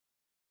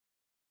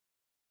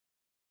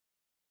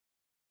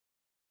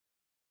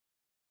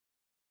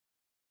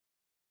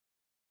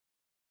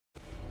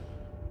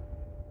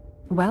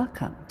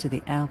Welcome to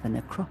the elven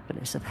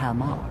necropolis of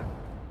Helmar.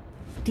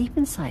 Deep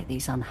inside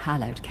these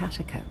unhallowed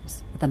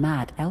catacombs, the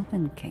mad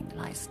elven king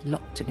lies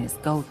locked in his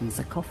golden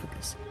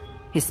sarcophagus,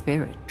 his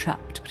spirit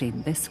trapped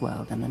between this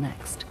world and the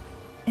next.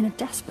 In a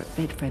desperate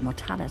bid for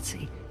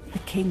immortality, the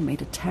king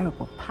made a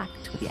terrible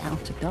pact with the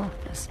outer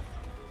darkness,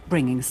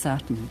 bringing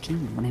certain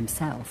doom on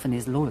himself and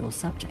his loyal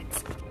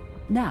subjects.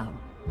 Now,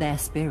 their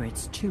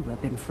spirits too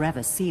have been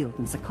forever sealed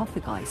in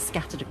sarcophagi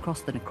scattered across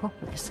the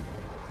necropolis,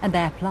 and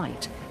their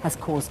plight has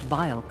caused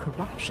vile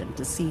corruption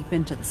to seep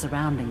into the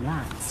surrounding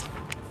lands.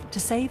 To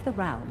save the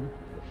realm,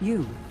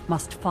 you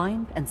must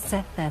find and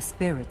set their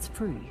spirits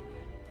free,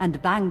 and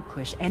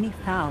vanquish any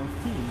foul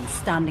fiends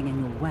standing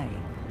in your way.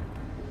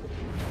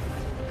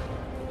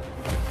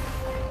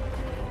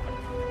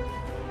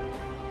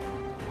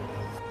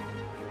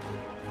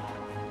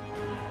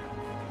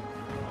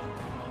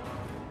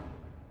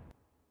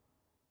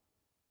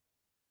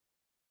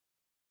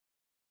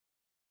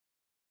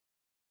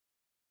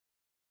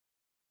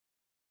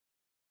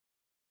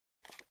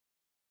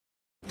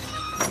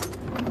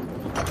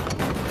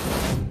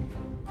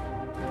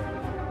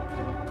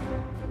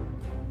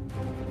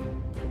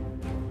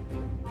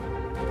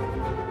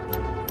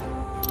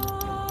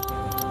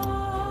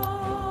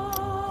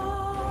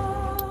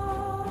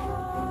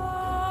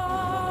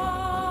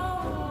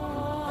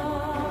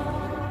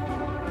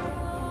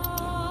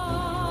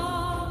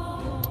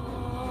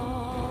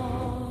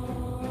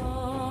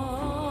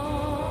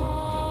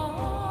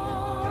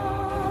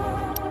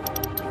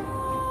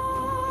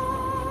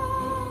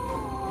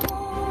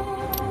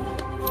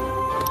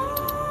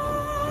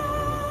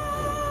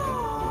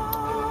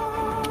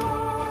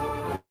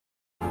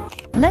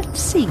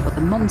 Let's see what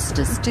the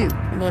monsters do.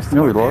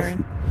 No, we lost.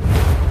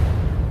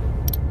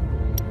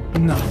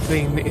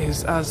 Nothing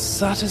is as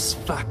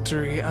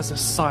satisfactory as a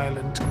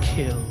silent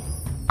kill.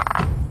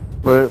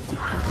 But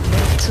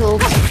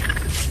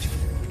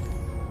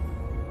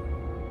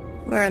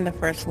we're in the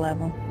first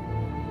level.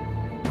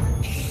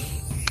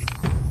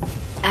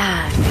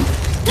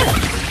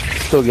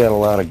 Still got a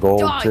lot of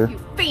gold too. You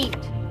fiend!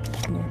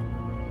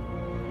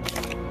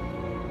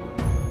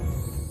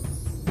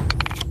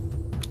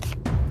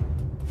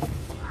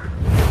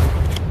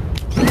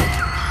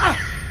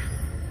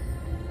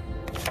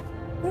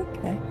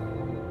 Okay.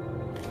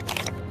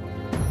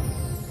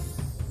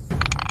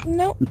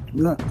 Nope.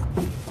 No.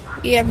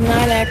 We have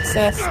not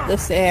accessed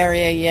this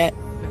area yet.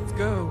 Let's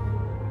go.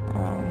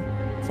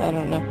 So I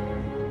don't know.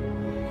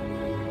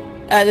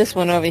 This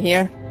one over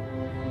here.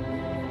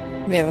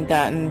 We haven't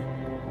gotten...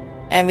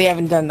 And we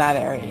haven't done that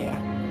area yet.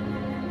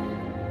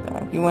 So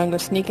if you want to go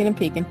sneaking and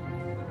peeking.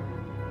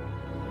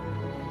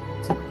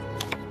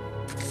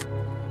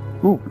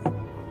 Ooh.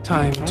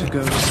 Time to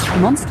go.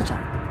 Monster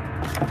time.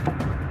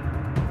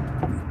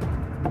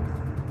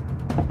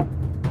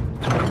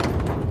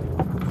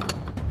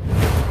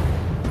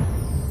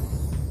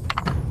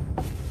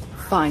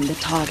 Find the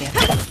target.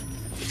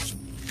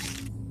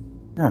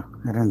 Yeah,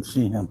 I didn't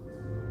see him.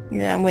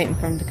 Yeah, I'm waiting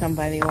for him to come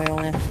by the oil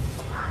lamp.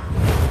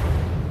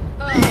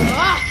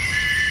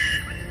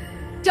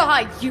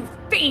 Die, you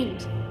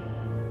fiend!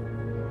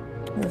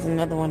 There's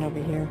another one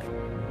over here.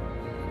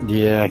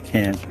 Yeah, I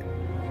can't.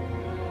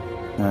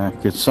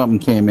 Cause something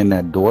came in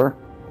that door.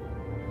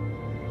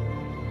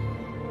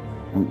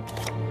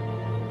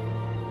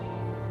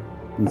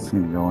 Let's see,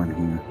 go in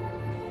here.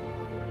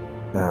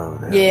 Oh,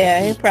 there.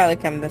 Yeah, he'll probably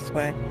come this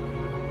way.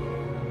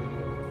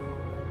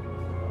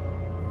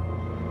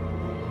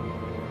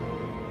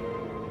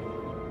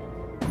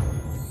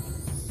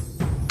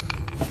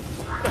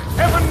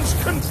 Heavens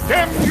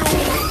condemn you!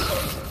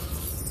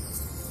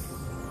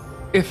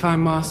 If I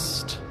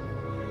must.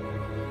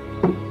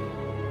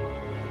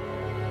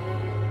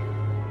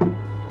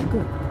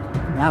 Good.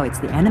 Now it's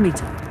the enemy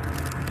turn.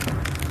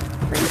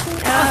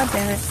 Ah,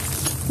 damn it.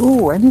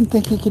 Ooh, I didn't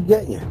think he could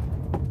get you.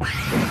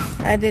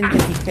 I didn't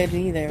think he could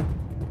either.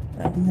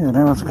 So. Yeah,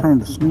 that was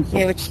kind of sneaky.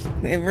 Yeah, which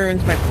it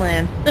ruins my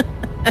plan.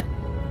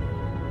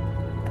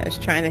 I was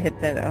trying to hit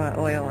that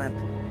oil lamp.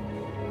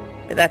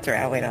 But that's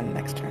alright, I'll wait on the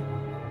next turn.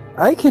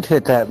 I could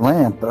hit that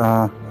lamp.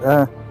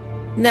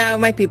 No, it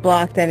might be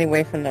blocked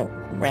anyway from the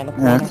around the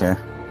corner. Okay.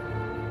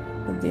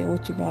 So deal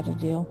what you gotta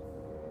deal.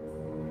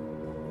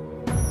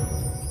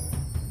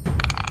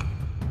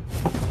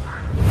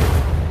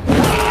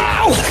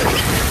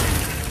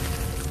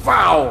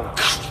 Foul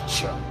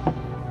creature!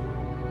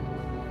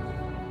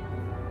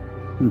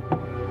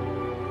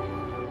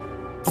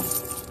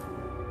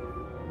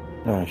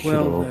 I should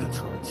Well, have then.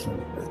 overcharged some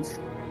of it.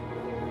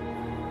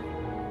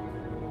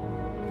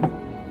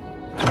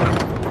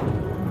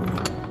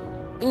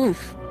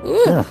 Oof.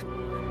 Oof. Yeah.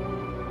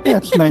 Yeah,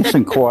 it's nice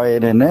and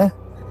quiet in there.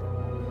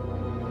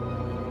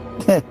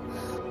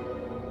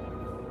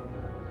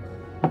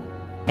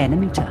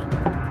 Enemy turn.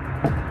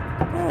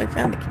 Oh, I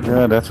found the key.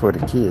 Yeah, that's where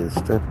the key is.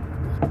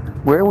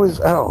 Where was...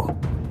 Oh.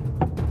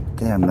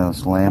 Damn,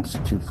 those lamps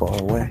are too far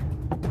away.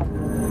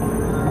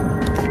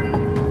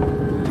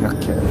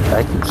 Okay,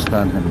 I can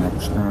stun him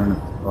next turn.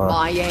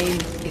 My aim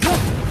is...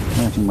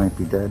 Yeah, he might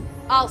be dead.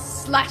 I'll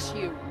slash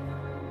you!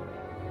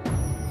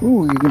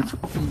 Ooh, you can...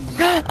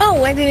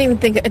 Oh, I didn't even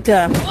think.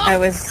 Duh. I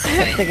was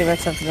thinking about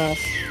something else.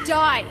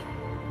 Die!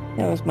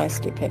 That was my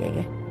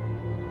stupidity.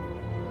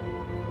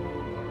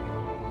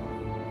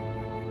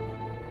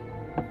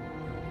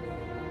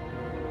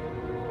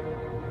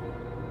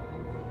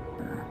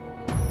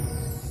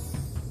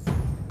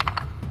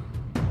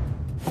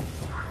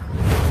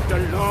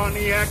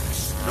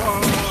 Deloniac's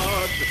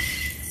God!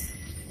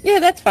 Yeah,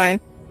 that's fine.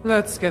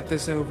 Let's get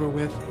this over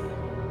with.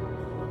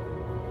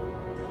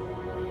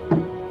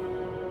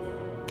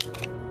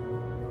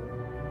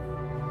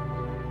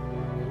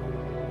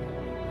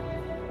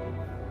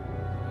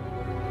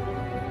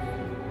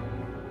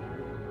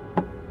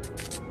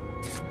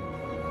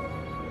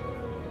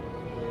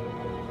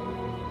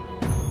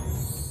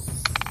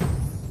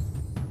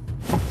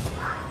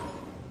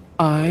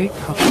 I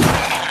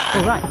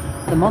come. All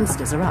right, the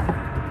monsters are up.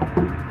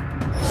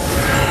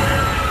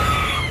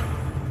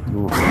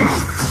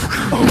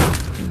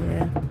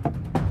 Yeah.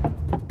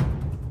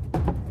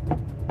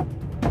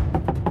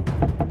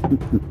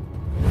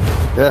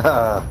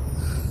 Yeah.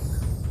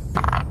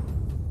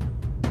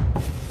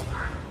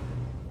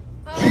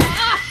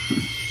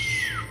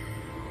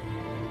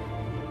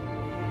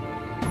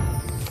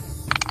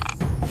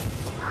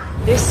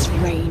 This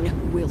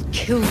rain will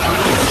kill you.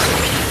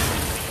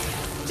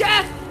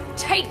 Death,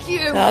 take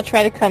you! So I'll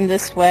try to come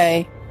this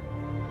way.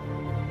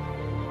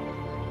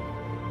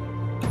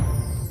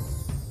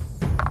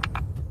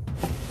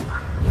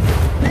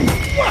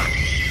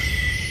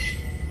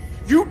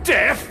 You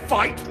dare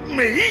fight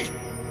me?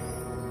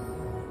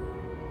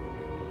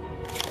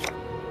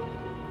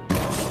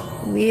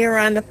 We are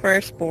on the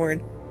first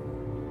board.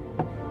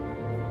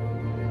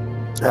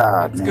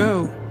 Ah, Let's man.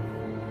 go.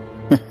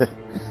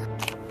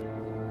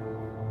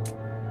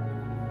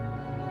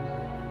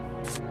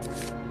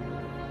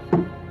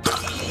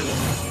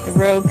 The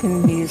rogue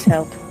can use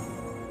help.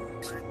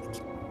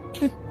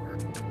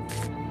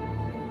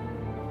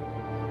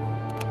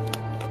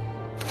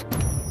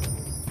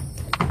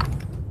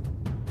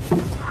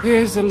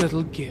 Here's a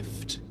little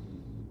gift.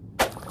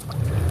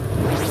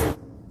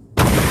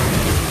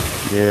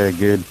 Yeah,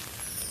 good.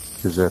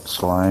 Because that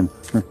slime.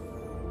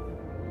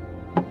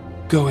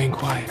 Going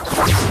quiet.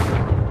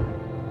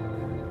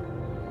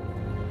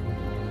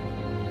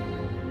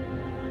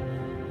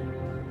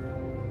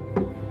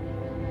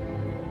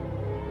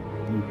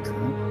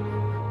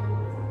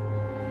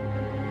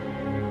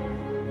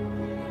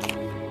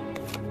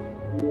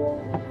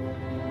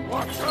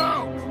 Watch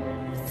out!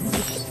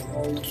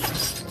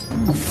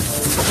 What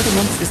do the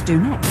monsters do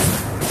next?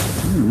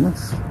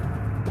 Yes.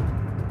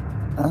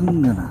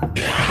 I'm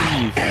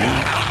gonna...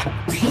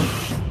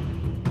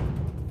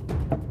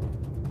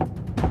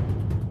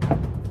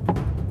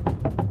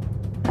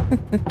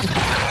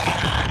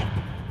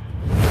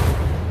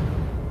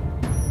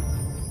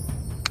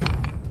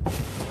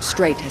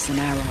 Straight as an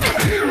arrow.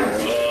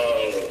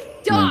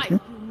 Die, you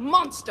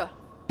monster!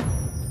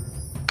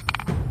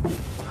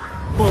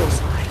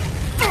 Bullseye.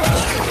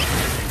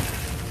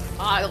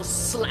 I'll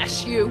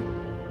slash you.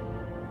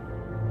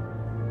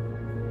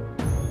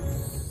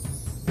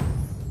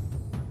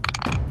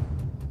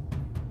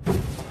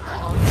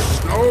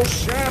 No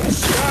shall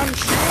stand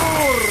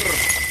sure!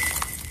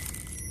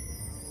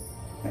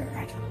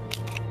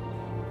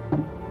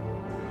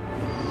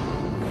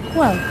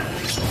 Well,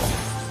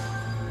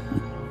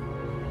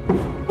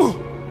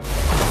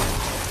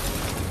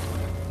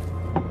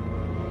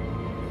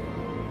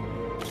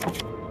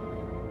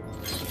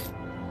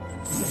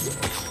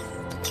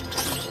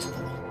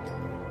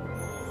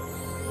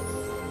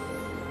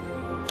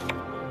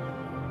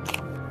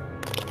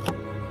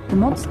 The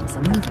monsters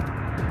are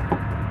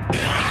moving.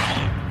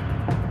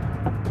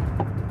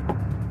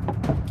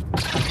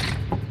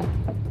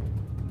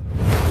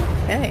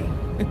 hey.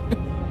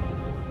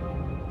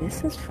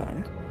 This is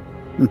fun.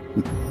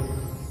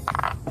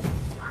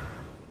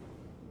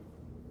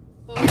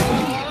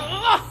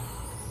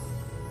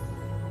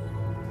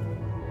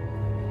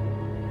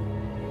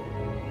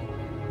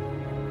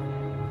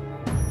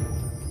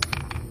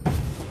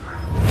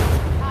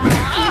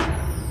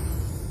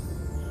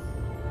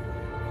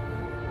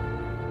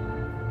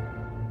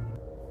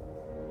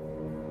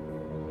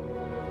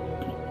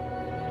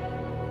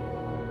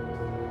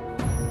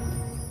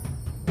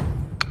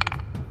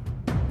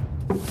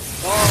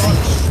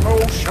 God's no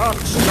shall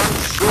stand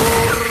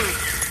sure!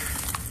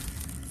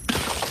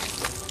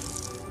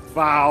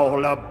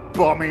 Foul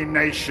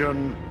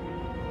abomination!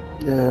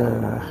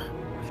 Yeah.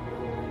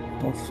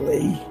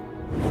 Hopefully.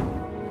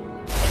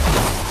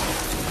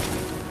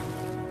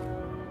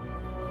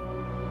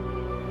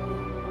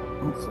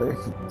 Hopefully I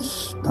can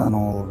stun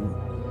all of them.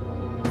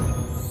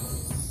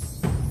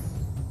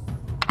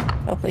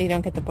 Hopefully you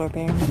don't get the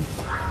barbarian.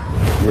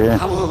 Yeah.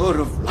 Power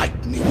of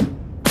lightning!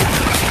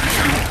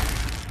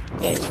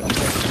 Yeah, you don't.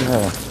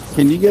 Yeah.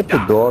 Can you get the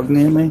dog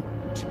near me?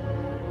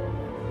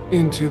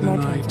 Into the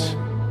Multiple night. times.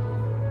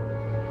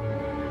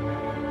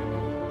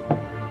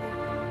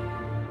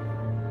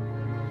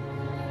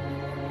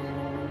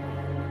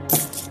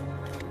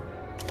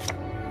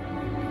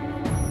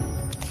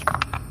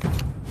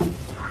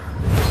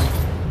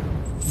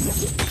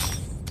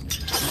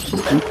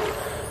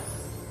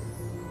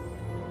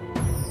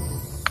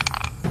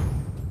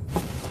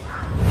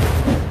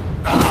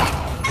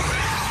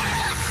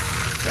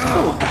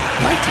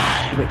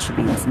 which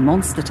means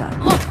monster time.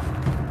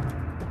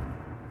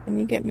 Can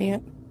you get me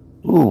up?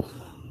 Ooh.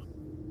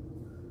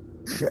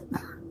 Shit.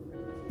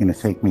 Gonna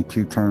take me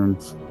 2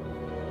 turns.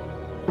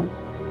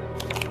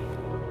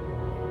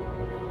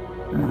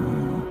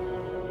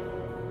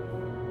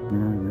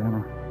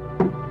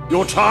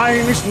 Your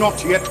time is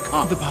not yet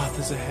come. The path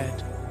is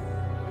ahead.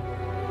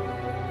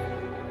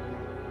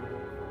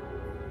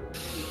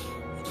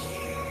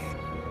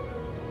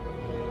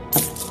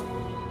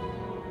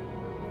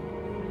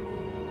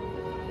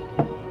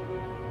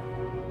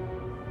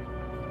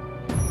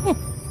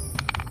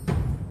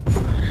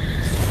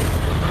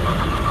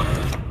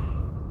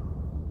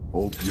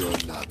 Hope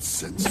you're not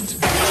sensitive.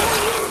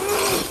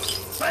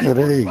 Yeah,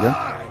 there you go.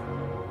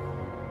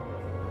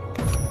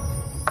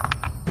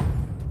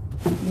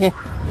 Yeah.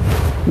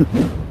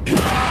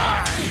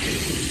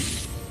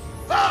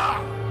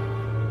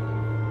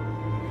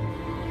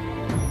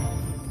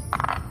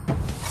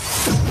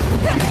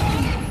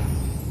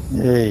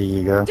 There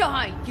you go.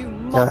 Die, you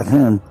Got monster!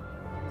 him.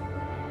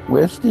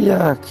 Where's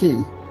the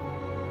key?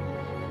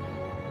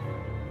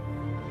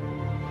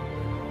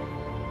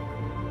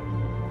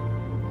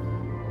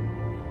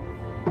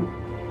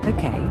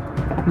 Okay,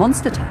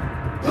 monster time.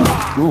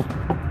 Ooh.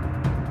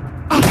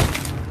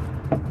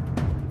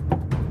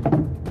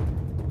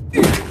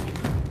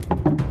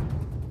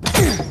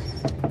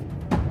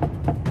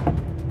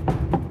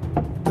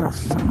 Oh,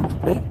 son of a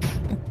bitch.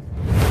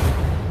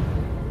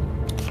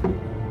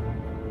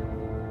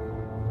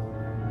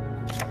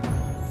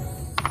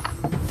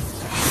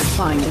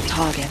 Find the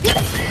target.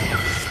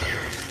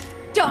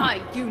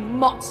 Die, you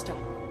monster!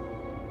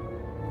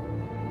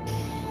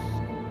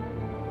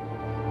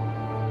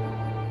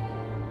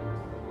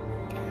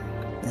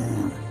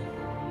 Damn.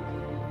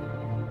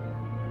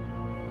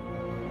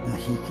 Now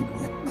he could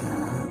get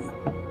that.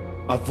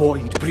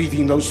 Avoid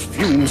breathing those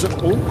fumes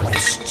at all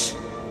costs.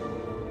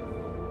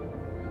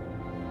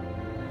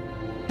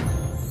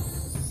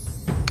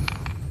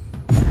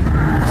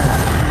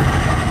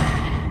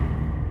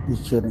 You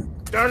kidding?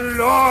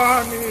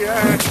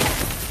 Delonian!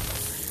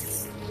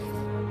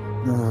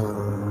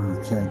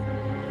 Okay.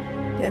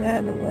 Get out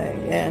of the way,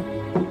 yeah.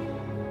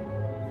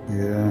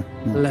 Yeah.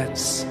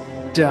 Let's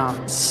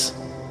dance.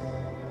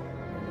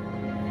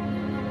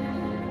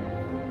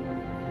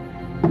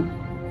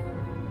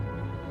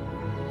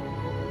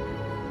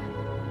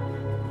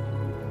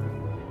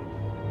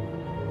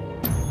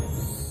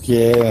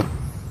 Yeah.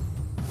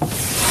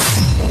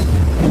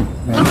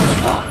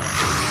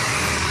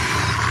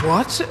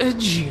 What a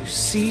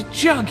juicy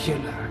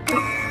jugular.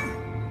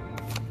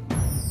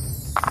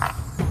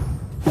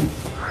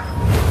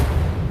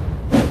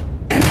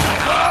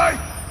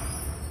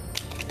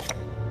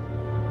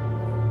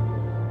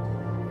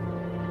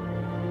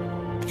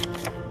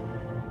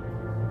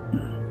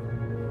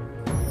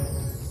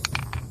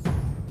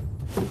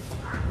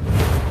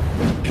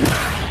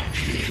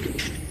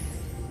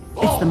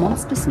 It's the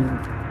monster's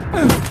move.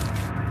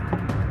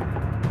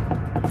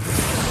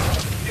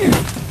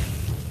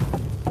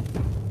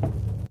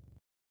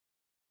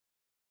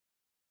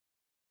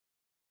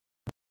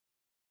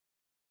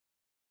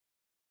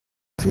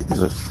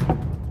 Jesus.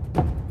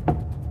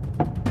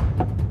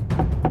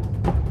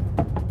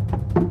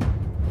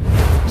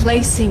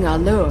 Placing a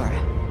lure.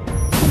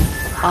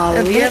 A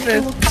Have you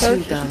ever little to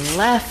coached- the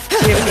left. Do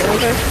you have a healing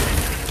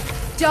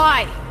potion?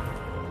 Die!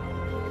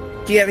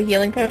 Do you have a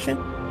healing potion?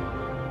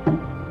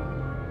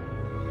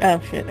 Oh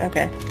shit,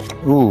 okay.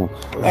 Ooh.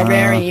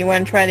 Barbarian, you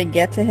want to try to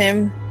get to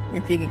him?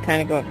 If you could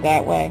kind of go up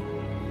that way.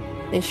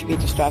 They should be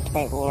distracted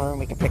by the lure and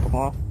we can pick them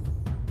off.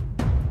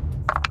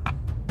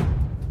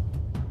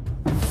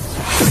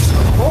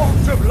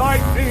 Bolt of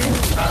lightning!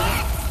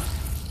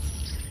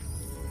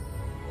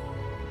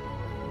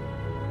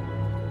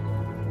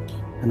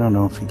 I don't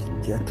know if he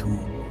can get to him.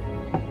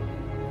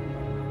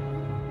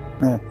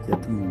 Get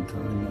to him in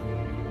time.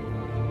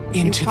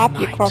 Into you pop the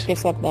your night.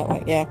 carcass up that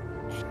way, yeah.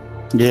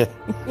 Yeah.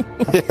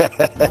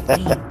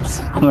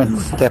 One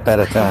step at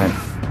a time.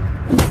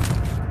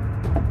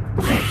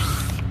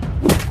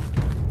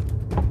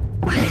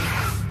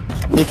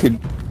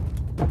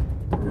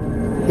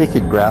 He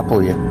could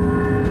grapple you.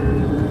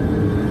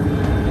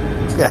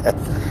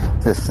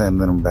 Just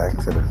sending him back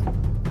to the.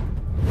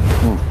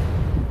 Ooh,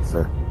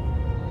 sir.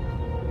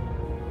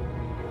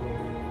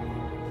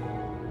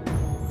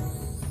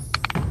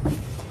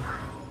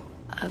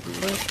 A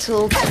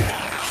little.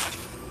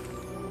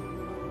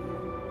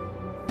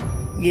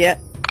 Yeah.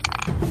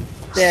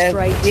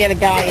 Straight. We had a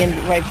guy in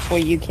right before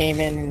you came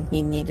in and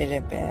he needed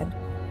it bad.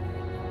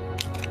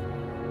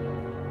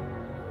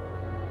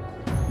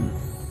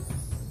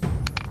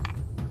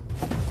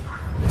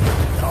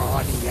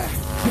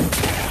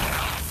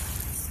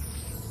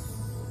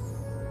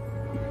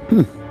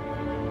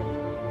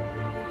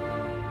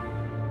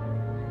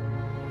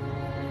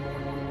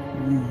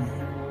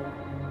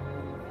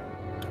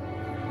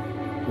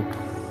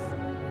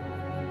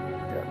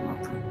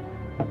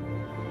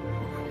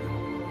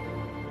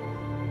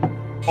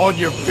 On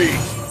your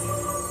feet!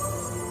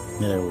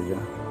 There we go.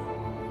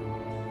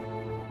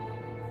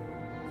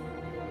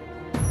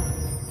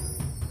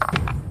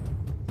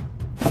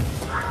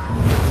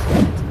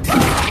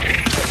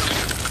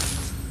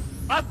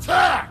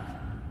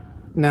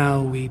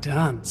 Now we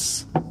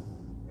dance.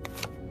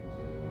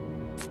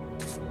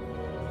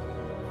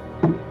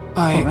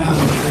 I am the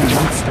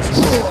monster's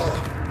lord.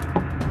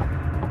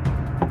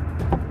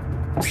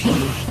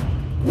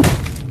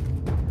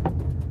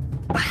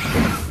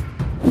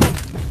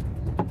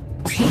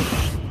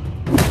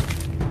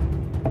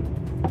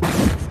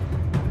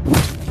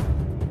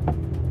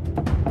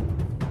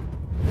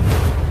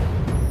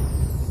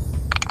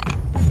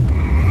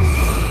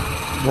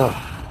 No.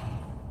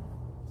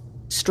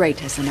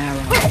 Straight as an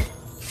arrow.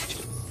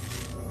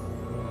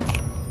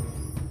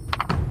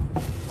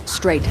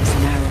 Straight as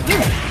an arrow.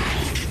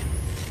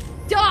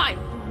 Die,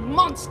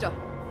 monster!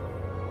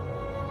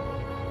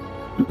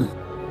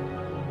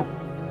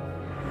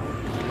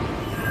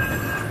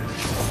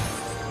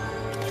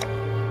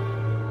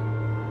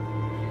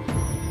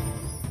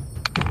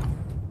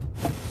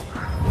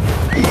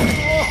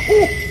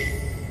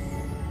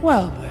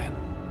 Well then.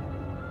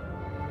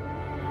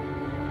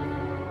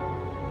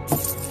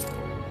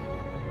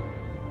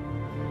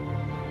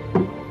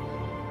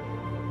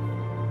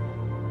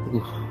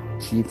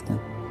 Chieftain.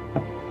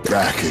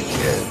 Back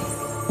again.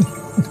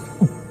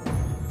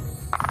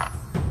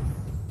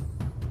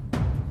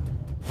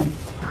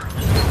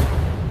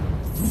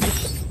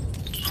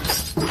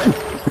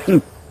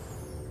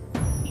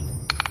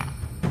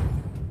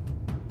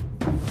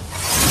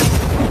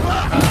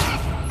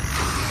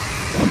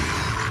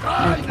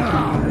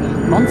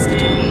 Monster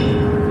time.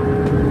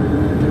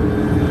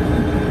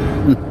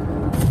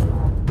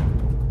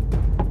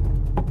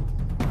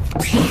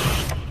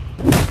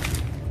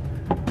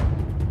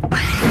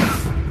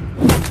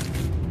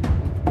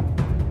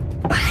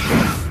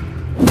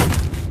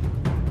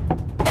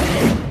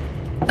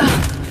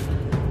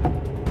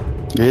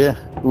 Yeah.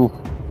 Ooh.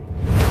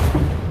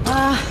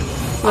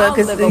 Well,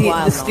 because live a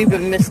while the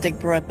stupid mystic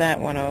brought that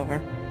one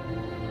over.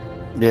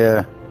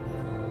 Yeah.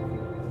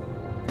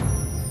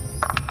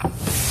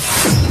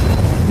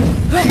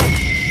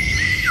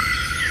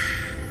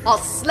 I'll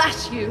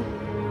slash you!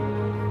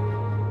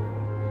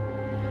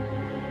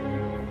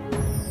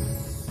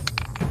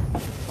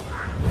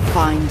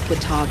 Find the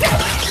target.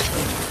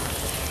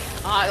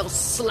 I'll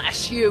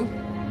slash you!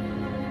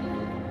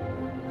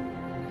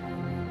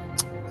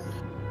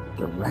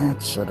 The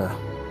rat should have.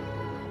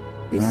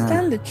 He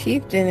stunned the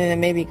chieftain and then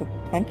maybe you could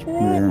punch her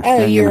Yeah, out?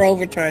 Oh, I'm you're gonna-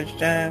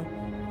 overcharged.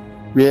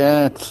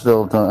 Yeah, it's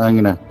still. I'm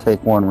gonna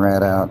take one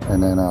rat out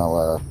and then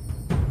I'll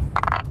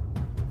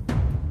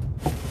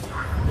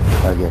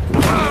get the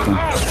chieftain.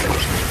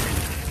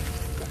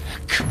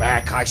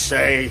 Back, I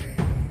say.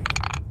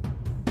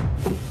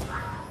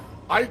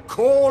 I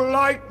call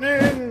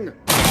lightning!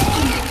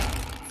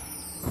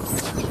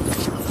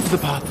 The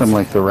path I'm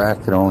like the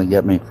rat could only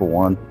get me for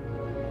one.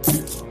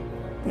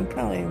 You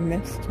probably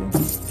missed him.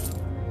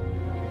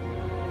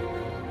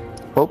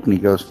 Hoping he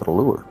goes for the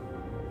lure.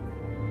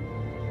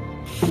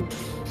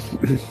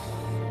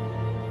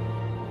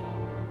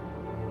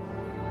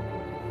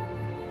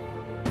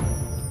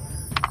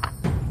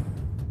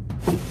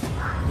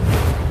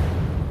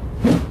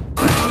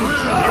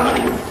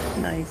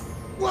 Nice.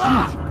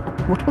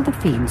 What will the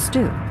fiends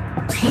do?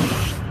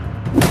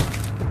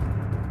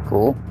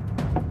 Cool.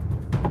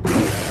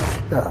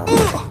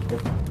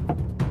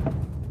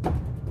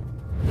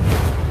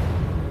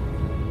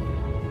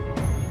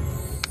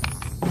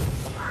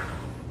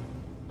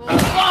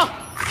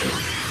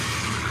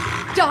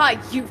 Die,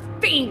 you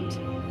fiend!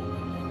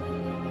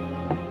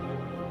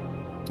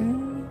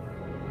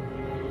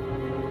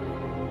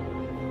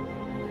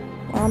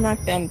 I'll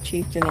knock down the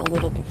chieftain a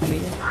little bit for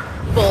you.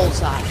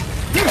 Bullseye.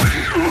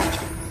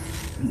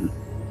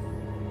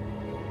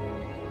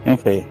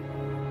 Okay.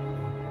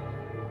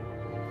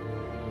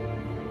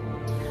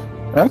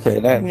 Okay,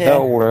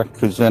 that'll work,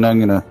 because then I'm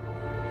gonna...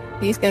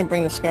 He's gonna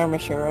bring the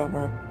skirmisher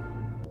over.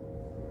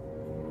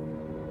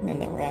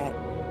 And the rat.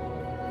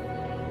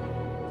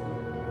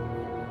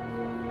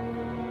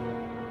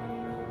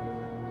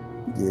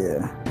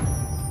 Yeah.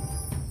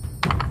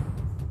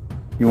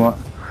 You want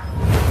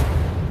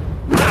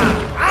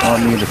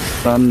me to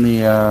stun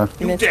the,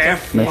 You dare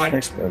fight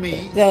Mystic?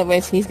 me?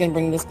 Otherwise, he's gonna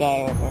bring this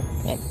guy over.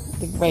 And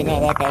right now,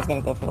 that guy's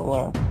gonna go for the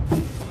lure.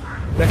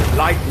 Let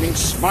lightning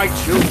smite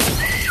you!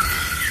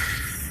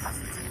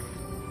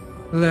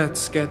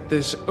 Let's get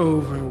this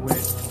over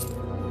with.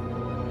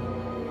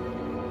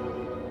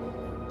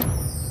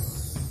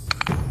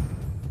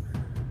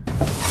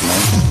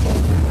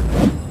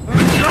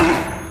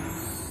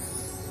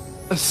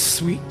 A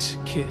sweet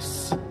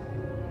kiss.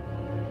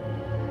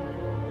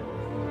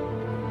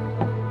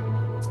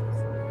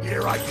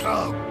 Here I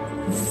come!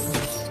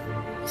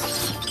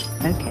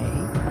 Okay.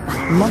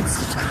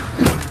 Monster time.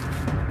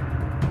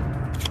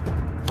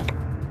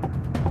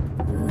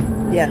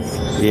 Yes.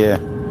 yeah.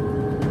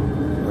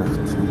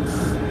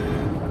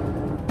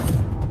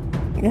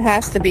 It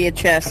has to be a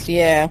chest,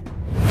 yeah.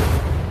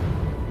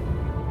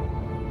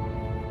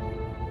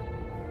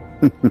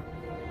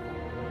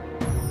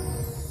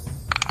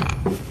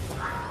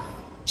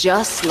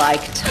 Just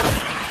like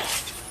time.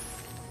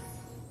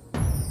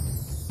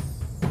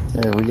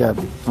 Yeah, we got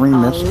 3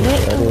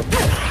 mystics.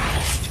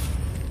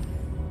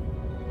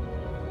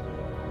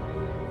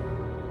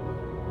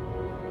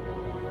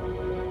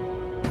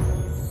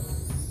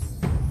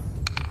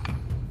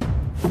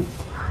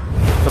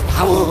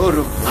 power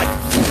of light.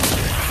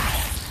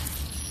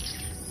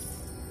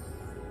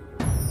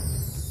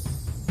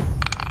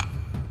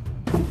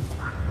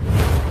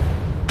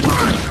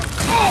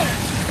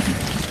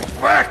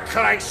 What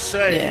can I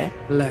say? Yeah.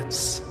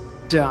 Let's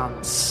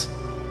dance.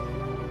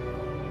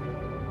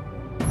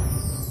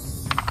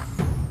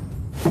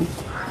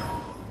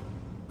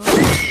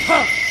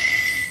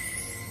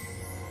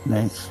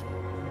 Nice.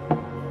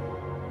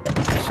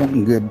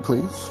 Something good,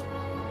 please.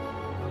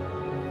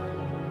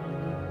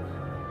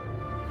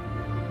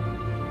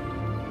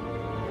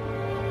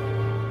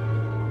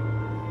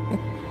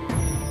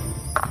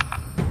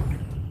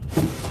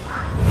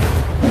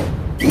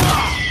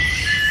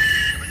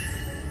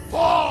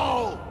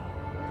 Fall!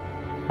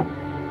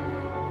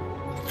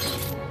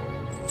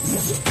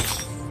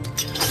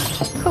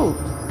 Cool.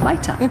 My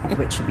time,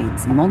 which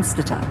means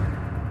monster time.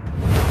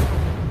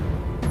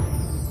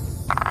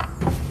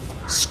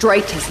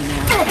 Straight as an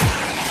arrow.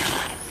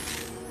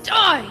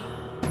 Die!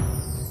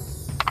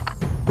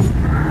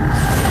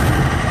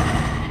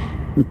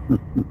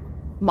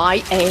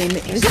 My aim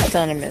is... It's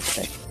done a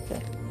mistake.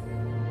 Okay.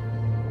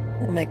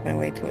 I'll make my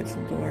way towards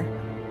the door.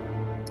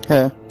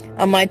 Yeah.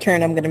 On my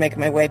turn, I'm going to make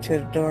my way to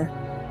the door.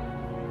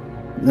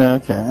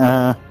 Okay.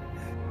 Yeah,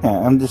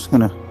 I'm just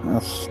gonna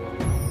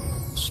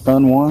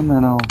stun one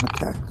and I'll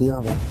attack the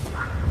other.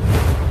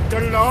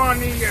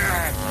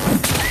 Delania!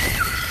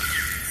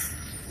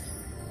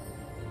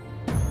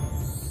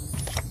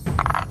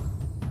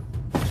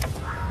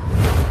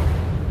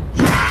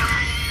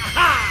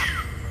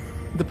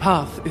 The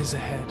path is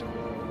ahead.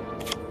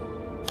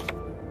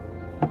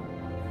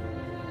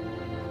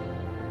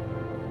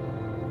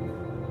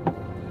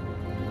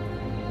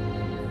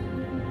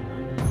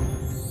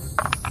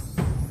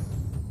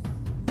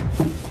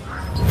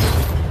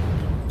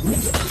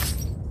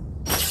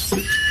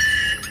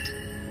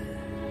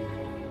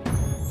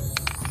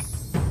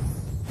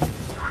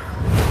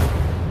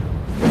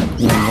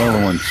 Yeah, the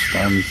other one's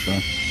stunned, so.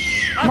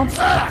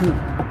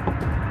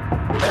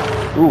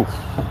 Ooh.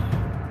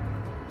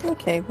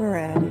 Okay, we're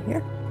out of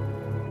here.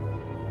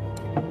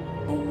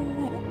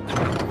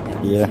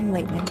 Yeah. Some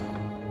lightning.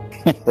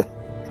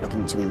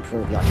 Looking to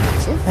improve your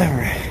chances?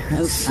 Alright.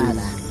 No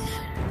further.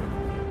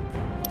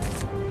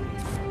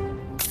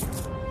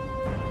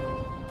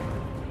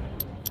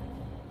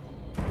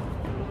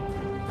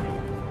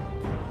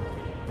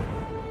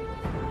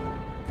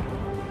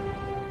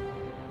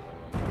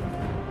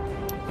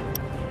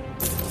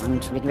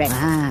 Won't regret.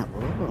 Ah,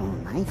 ooh,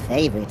 my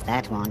favorite,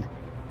 that one.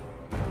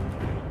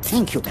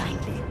 Thank you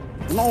kindly.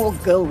 More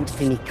gold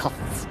for me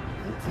coffers.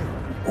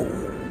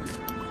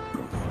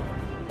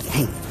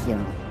 Thank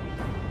you.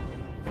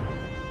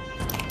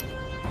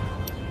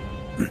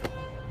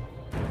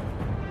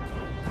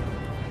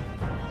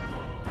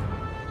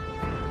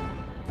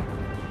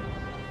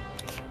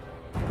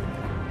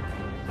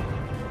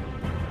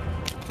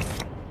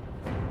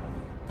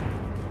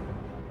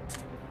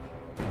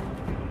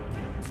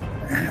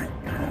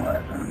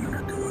 I'm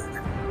gonna do it.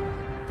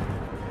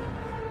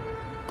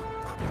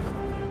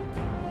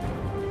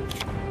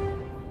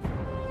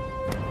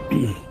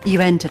 You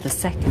enter the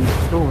second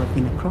floor of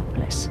the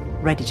necropolis,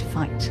 ready to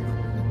fight.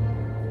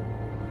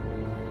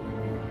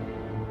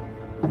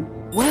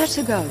 Where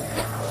to go?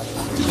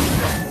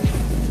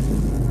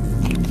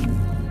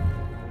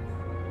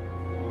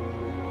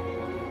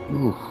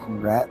 Ooh,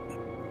 rat.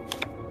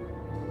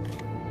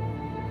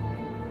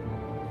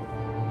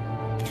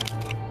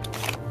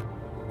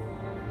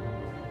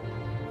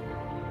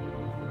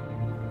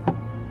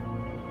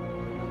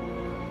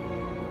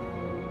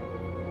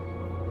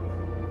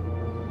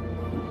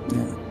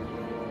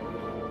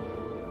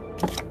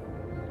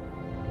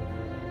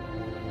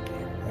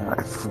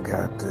 I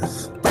forgot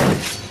this.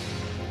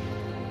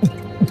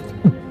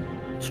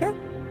 Sure.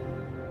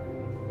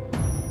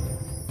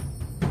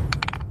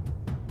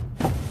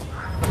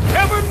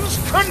 Heavens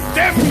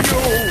condemn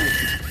you!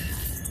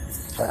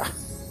 Ah,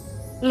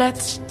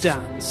 Let's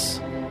dance.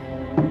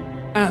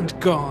 And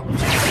gone.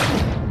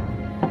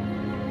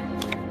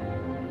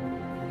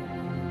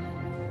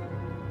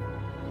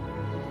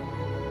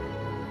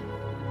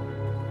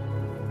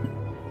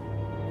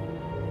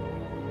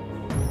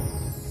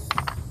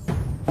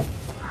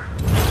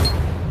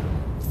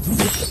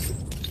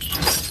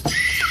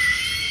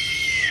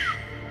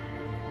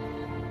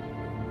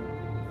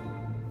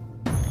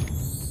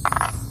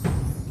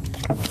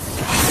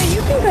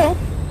 You can go.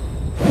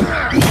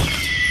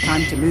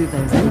 Time to move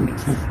those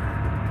enemies.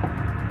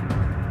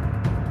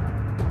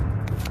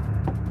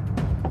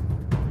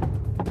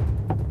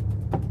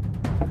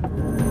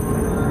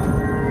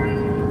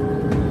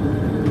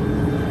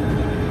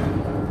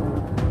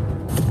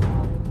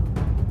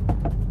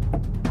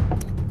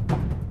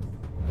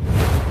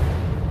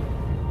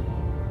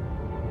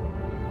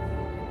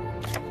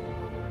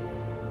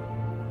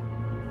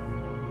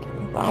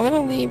 I'm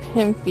gonna leave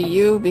him for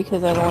you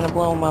because I don't want to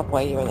blow him up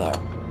while you're there.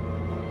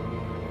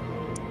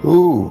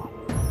 ooh.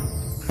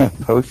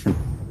 Potion.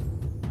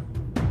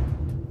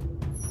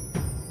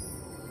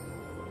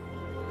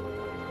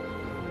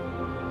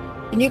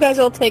 Can you guys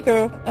all take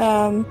a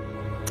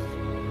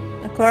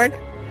card?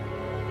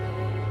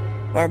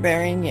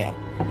 Barbarian, yeah.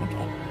 Okay.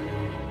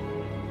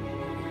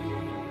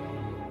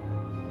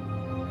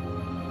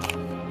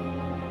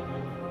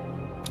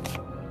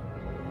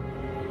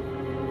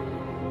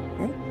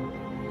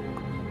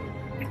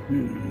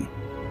 Hmm.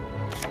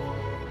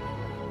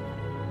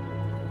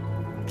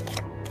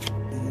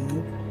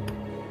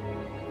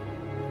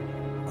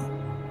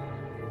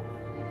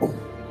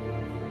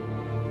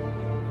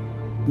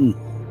 Hmm.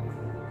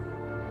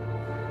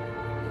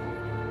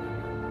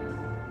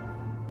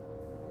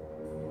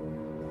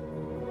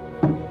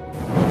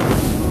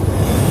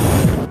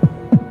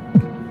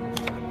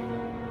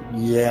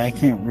 Yeah, I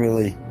can't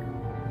really.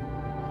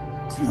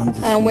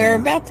 We're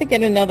about to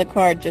get another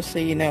card, just so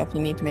you know, if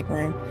you need to make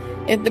room.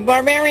 If the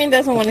Barbarian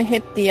doesn't want to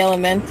hit the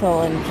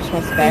Elemental and just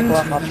wants to back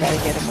off, I'll try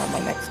to get him on my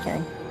next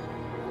turn.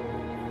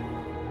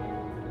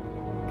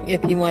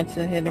 If he wants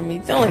to hit him,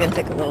 he's only going to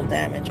take a little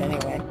damage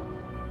anyway.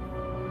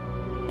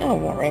 Oh,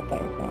 well, right by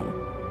the corner.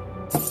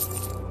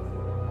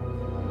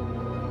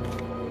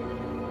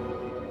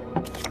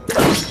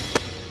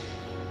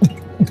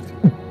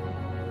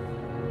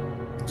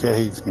 Yeah,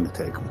 he's gonna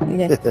take him.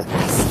 Yeah.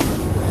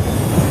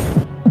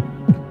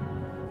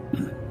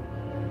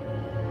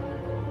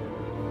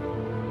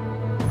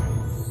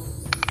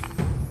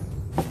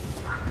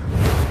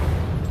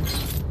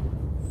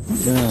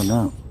 Yeah,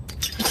 no.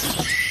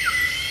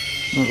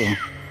 Uh-oh.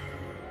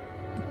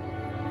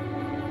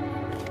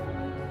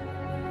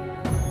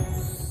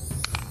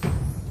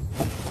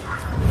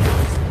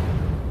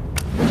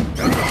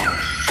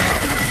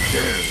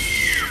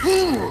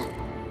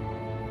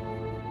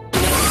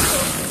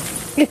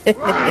 He's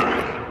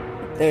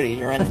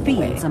The running away.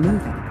 fiends are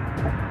moving.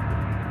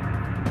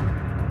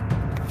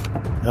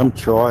 I'm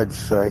charged,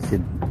 so I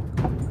could.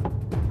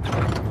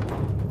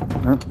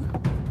 No,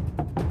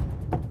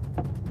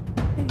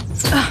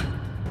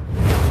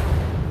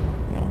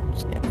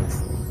 just get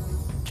this.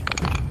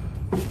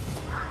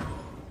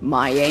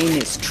 My aim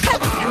is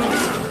trouble.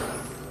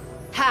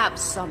 Have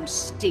some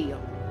steel.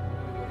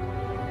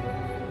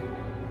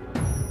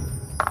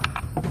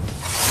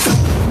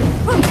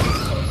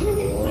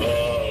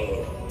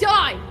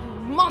 Die, you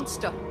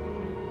monster!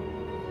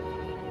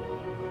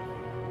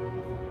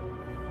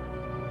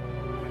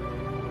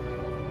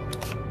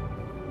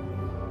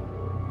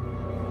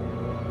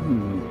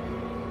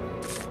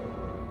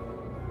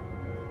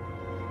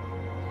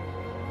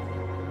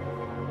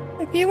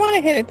 If you want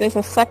to hit it, there's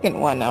a second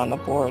one on the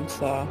board,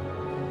 so...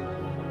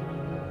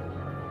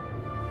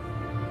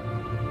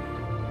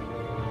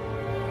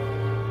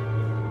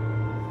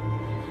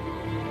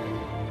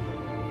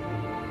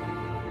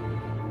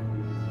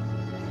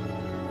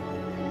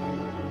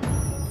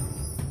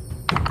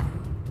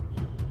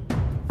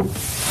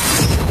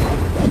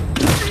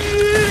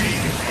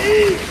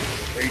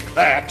 Take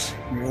that.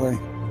 Really?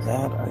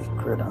 That I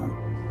crit on.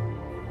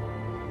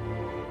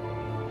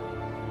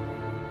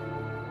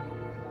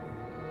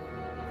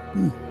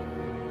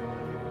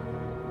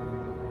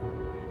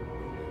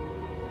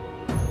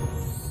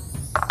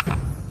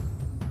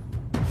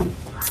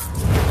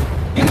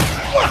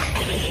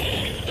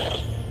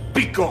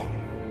 Be gone.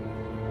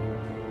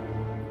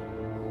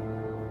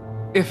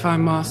 If I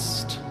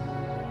must.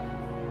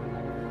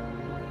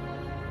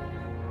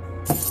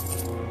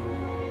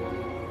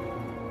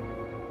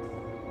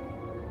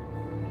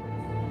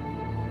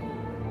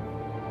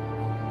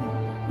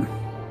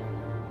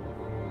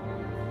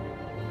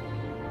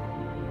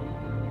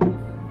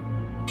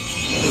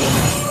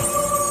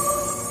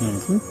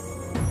 Mm-hmm.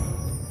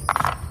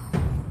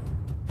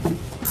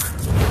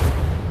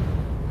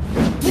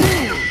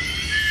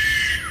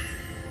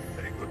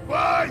 Say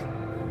goodbye.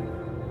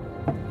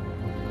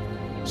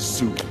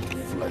 Soon,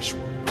 flesh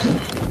will.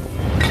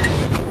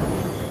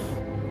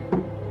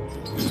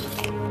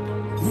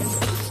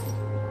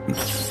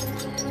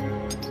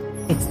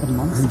 It's the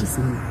monster's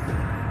move.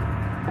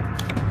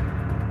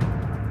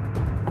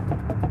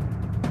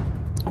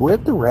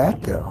 Where'd the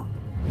rat go?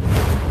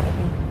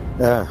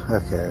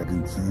 Okay, I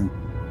didn't see him.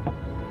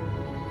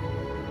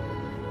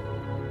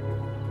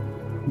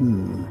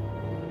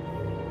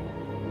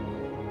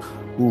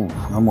 Ooh,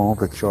 I'm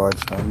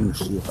overcharged. I'm gonna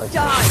see if I can.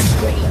 Die,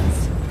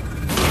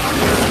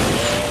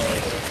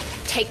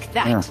 take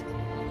that.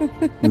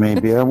 Yeah.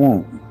 Maybe I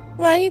won't.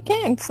 Well, you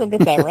can still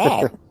get that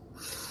rat.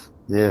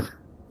 Yeah.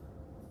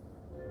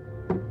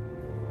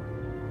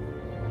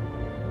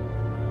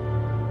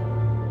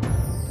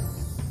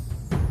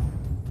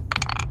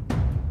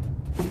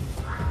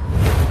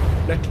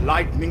 Let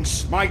lightning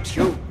smite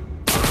you.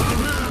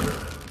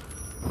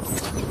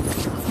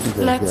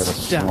 We gotta get a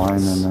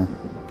slime in there.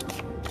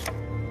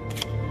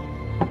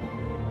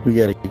 We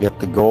gotta get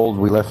the gold.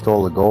 We left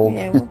all the gold.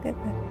 Yeah, we'll get that.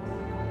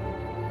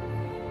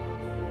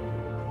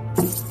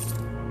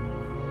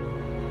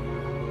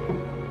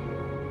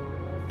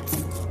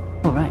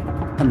 All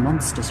right, the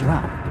monsters are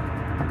up.